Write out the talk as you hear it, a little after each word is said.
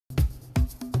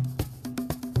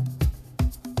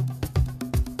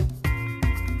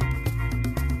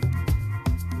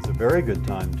very good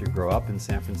time to grow up, and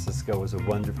San Francisco was a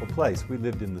wonderful place. We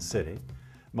lived in the city.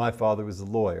 My father was a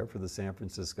lawyer for the San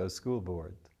Francisco School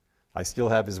Board. I still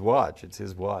have his watch. It's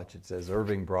his watch. It says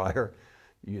Irving Breyer,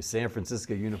 San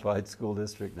Francisco Unified School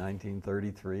District,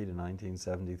 1933 to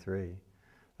 1973.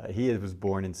 He was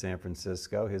born in San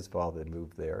Francisco. His father had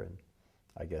moved there, and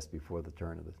I guess before the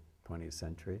turn of the 20th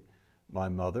century. My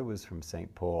mother was from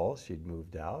St. Paul. She'd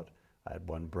moved out. I had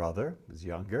one brother who was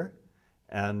younger.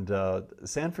 And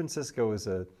San Francisco is,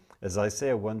 as I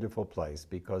say, a wonderful place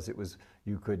because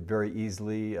you could very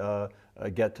easily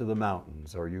get to the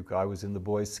mountains, or I was in the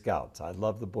Boy Scouts. I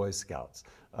love the Boy Scouts.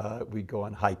 We'd go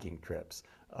on hiking trips.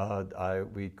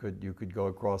 You could go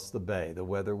across the bay. The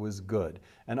weather was good.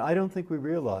 And I don't think we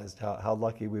realized how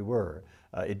lucky we were.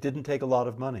 It didn't take a lot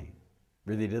of money,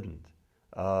 really didn't.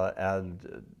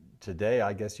 And today,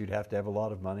 I guess you'd have to have a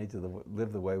lot of money to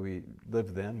live the way we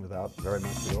lived then without very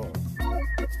much at all.